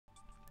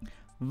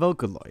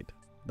Vocaloid,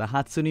 the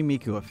Hatsune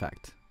Miku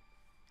effect.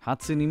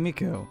 Hatsune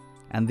Miku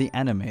and the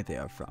anime they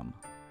are from.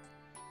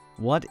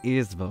 What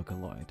is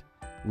Vocaloid?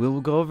 We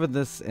will go over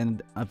this in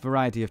a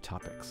variety of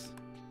topics.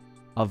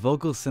 A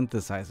vocal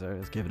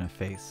synthesizer is given a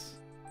face.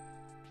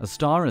 A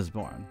star is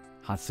born,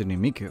 Hatsune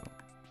Miku.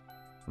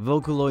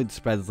 Vocaloid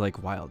spreads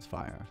like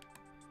wildfire.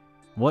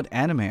 What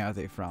anime are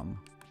they from?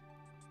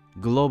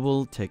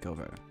 Global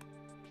takeover.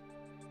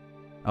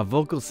 A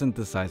vocal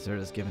synthesizer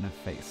is given a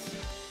face.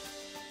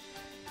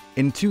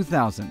 In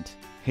 2000,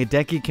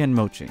 Hideki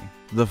Kenmochi,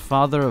 the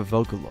father of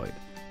Vocaloid,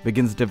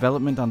 begins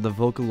development on the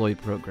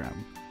Vocaloid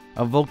program,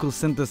 a vocal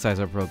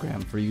synthesizer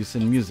program for use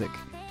in music,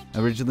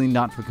 originally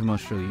not for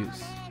commercial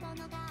use.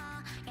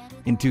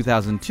 In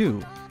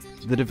 2002,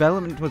 the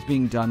development was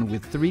being done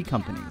with 3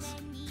 companies: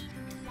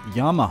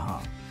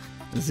 Yamaha,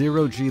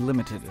 Zero G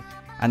Limited,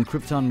 and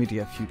Krypton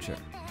Media Future.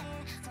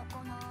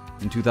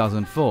 In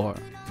 2004,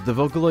 the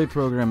Vocaloid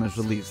program is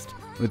released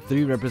with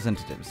 3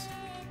 representatives: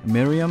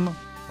 Miriam,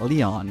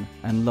 Leon,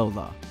 and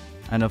Lola,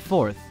 and a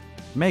 4th,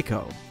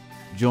 Mako,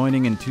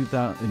 joining in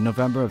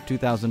November of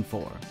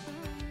 2004.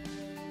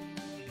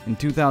 In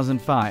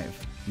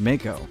 2005,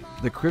 Mako,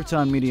 the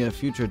Krypton Media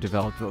Future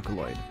developed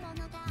Vocaloid,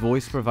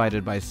 voice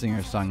provided by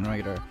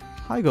singer-songwriter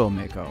Haigo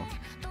Mako,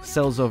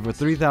 sells over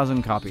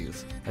 3,000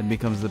 copies and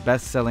becomes the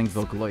best-selling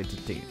Vocaloid to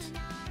date.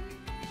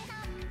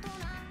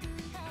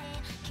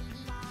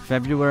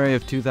 February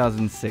of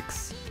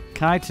 2006,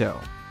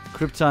 Kaito,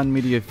 Krypton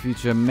Media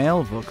Future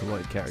male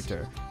Vocaloid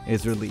character,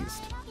 is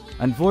released.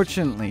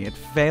 Unfortunately, it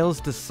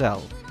fails to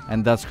sell,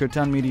 and thus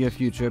Krypton Media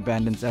Future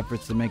abandons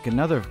efforts to make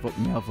another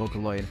male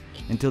Vocaloid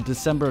until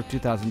December of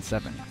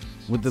 2007,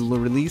 with the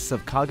release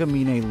of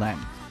Kagamine Len,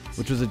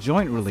 which was a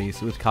joint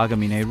release with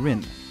Kagamine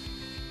Rin.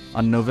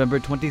 On November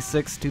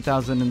 26,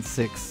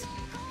 2006,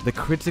 the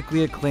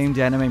critically acclaimed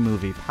anime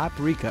movie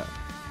Paprika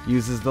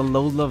uses the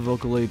Lola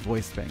Vocaloid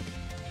voice bank.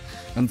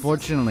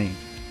 Unfortunately,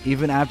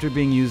 even after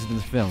being used in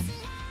the film,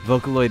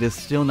 Vocaloid is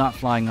still not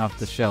flying off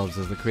the shelves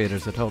as the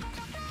creators had hoped.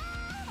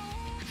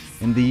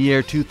 In the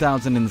year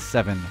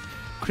 2007,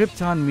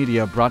 Krypton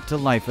Media brought to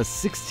life a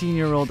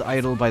 16-year-old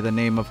idol by the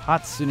name of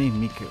Hatsune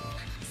Miku.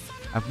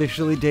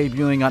 Officially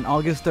debuting on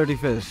August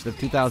 31st of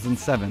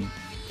 2007,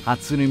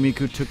 Hatsune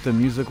Miku took the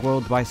music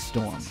world by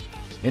storm.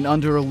 In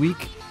under a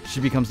week, she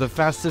becomes the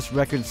fastest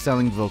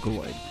record-selling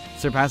Vocaloid,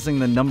 surpassing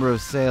the number of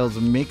sales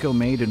Mako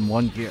made in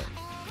 1 year.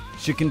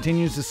 She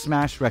continues to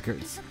smash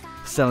records,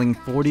 selling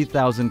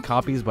 40,000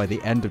 copies by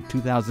the end of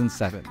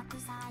 2007,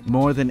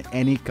 more than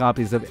any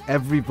copies of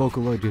every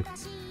Vocaloid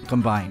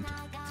combined.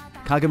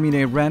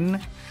 Kagamine Ren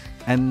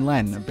and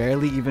Len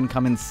barely even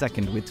come in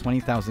second with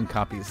 20,000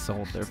 copies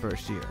sold their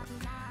first year.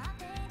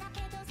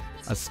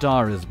 A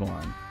star is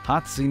born,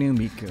 Hatsune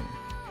Miku.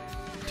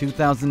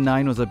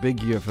 2009 was a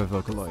big year for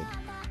Vocaloid.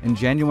 In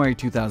January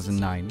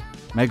 2009,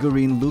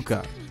 Megurine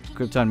Luca,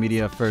 Krypton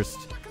Media's first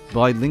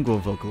bilingual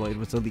Vocaloid,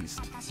 was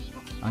released.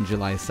 On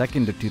July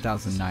 2nd of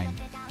 2009,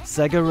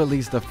 Sega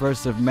released the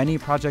first of many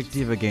Project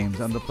Diva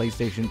games on the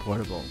PlayStation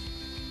Portable.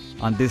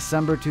 On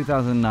December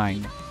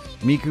 2009,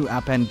 Miku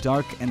Append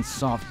Dark and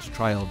Soft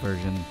trial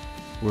version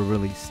were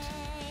released.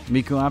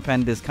 Miku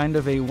Append is kind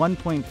of a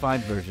 1.5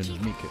 version of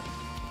Miku.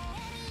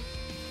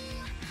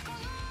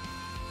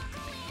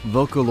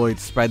 Vocaloid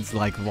spreads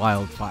like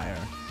wildfire.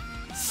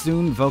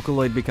 Soon,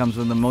 Vocaloid becomes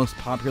one of the most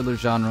popular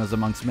genres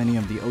amongst many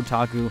of the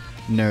otaku,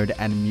 nerd,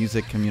 and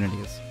music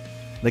communities.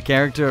 The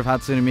character of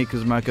Hatsune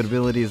Miku's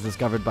marketability is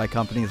discovered by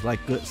companies like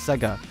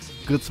Sega,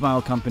 Good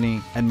Smile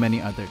Company, and many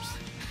others.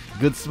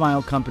 Good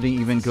Smile Company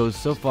even goes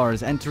so far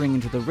as entering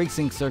into the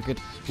racing circuit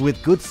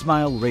with Good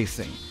Smile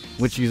Racing,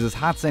 which uses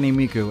Hatsune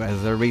Miku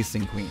as their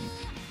racing queen,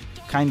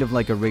 kind of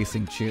like a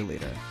racing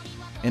cheerleader.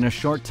 In a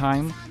short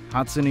time,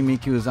 Hatsune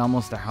Miku is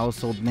almost a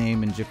household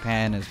name in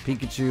Japan as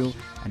Pikachu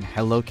and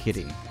Hello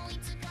Kitty.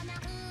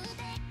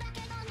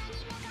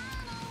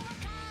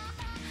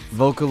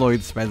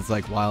 Vocaloid spreads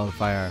like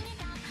wildfire,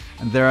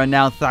 and there are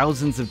now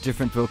thousands of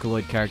different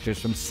Vocaloid characters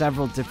from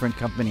several different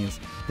companies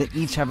that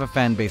each have a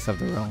fan base of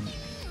their own.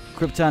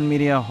 Krypton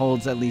Media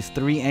holds at least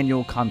 3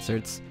 annual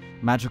concerts: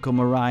 Magical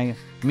Mirai,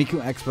 Miku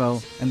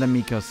Expo, and the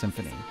Miko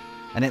Symphony.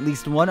 And at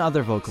least one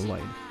other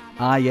Vocaloid,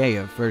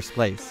 IA of First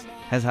Place,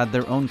 has had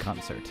their own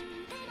concert.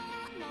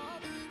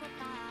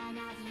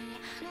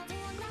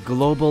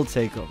 Global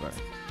takeover.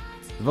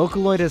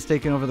 Vocaloid has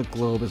taken over the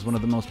globe as one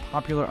of the most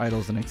popular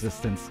idols in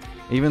existence,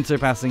 even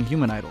surpassing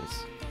human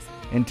idols.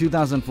 In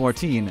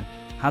 2014,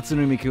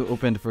 Hatsune Miku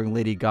opened for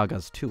Lady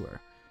Gaga's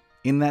tour.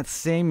 In that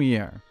same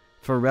year,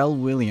 Pharrell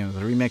Williams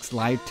remixed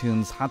Live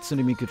Tune's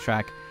Hatsune Miku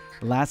track,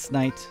 Last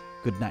Night,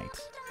 Good Night.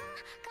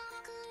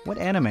 What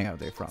anime are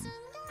they from?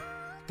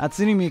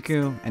 Hatsune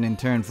Miku, and in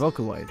turn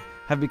Vocaloid,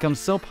 have become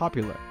so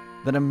popular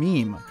that a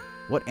meme,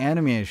 "What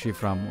anime is she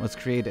from?" was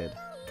created.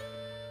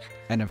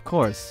 And of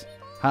course,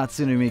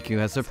 Hatsune Miku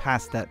has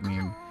surpassed that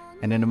meme,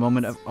 and in a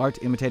moment of art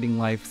imitating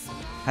life,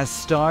 has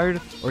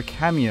starred or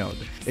cameoed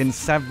in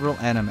several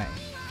anime.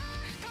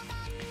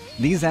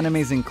 These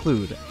animes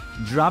include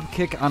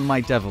Dropkick on My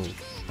Devil,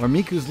 or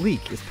Miku's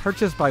leak, is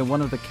purchased by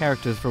one of the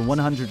characters for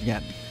 100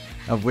 yen,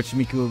 of which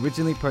Miku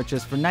originally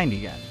purchased for 90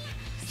 yen.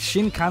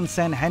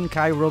 Shinkansen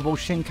Henkai Robo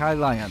Shinkai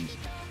Lion,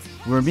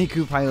 where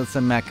Miku pilots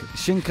a mech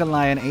Shinka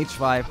Lion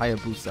H5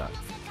 Hayabusa.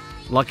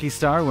 Lucky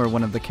Star, where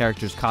one of the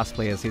characters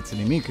cosplay as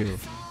Hatsune Miku.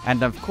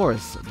 And of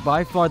course,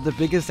 by far the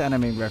biggest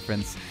anime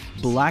reference,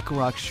 Black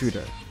Rock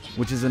Shooter,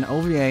 which is an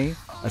OVA,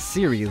 a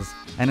series,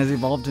 and has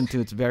evolved into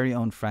its very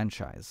own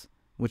franchise,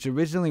 which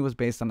originally was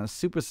based on a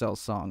Supercell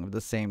song of the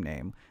same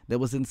name that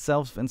was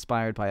itself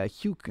inspired by a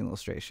Huke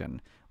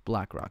illustration,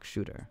 Black Rock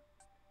Shooter.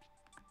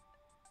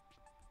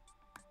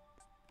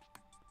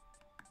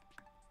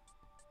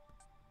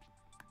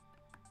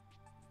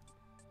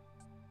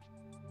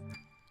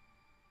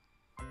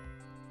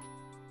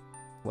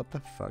 What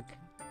the fuck?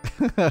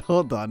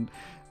 Hold on.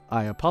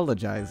 I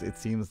apologize. It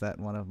seems that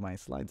one of my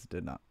slides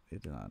did not.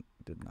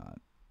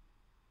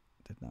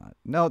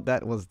 No,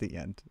 that was the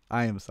end.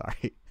 I am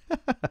sorry.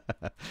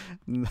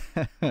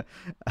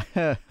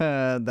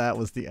 That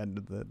was the end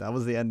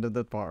of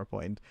the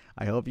PowerPoint.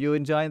 I hope you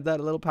enjoyed that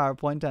little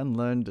PowerPoint and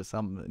learned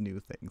some new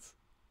things.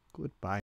 Goodbye.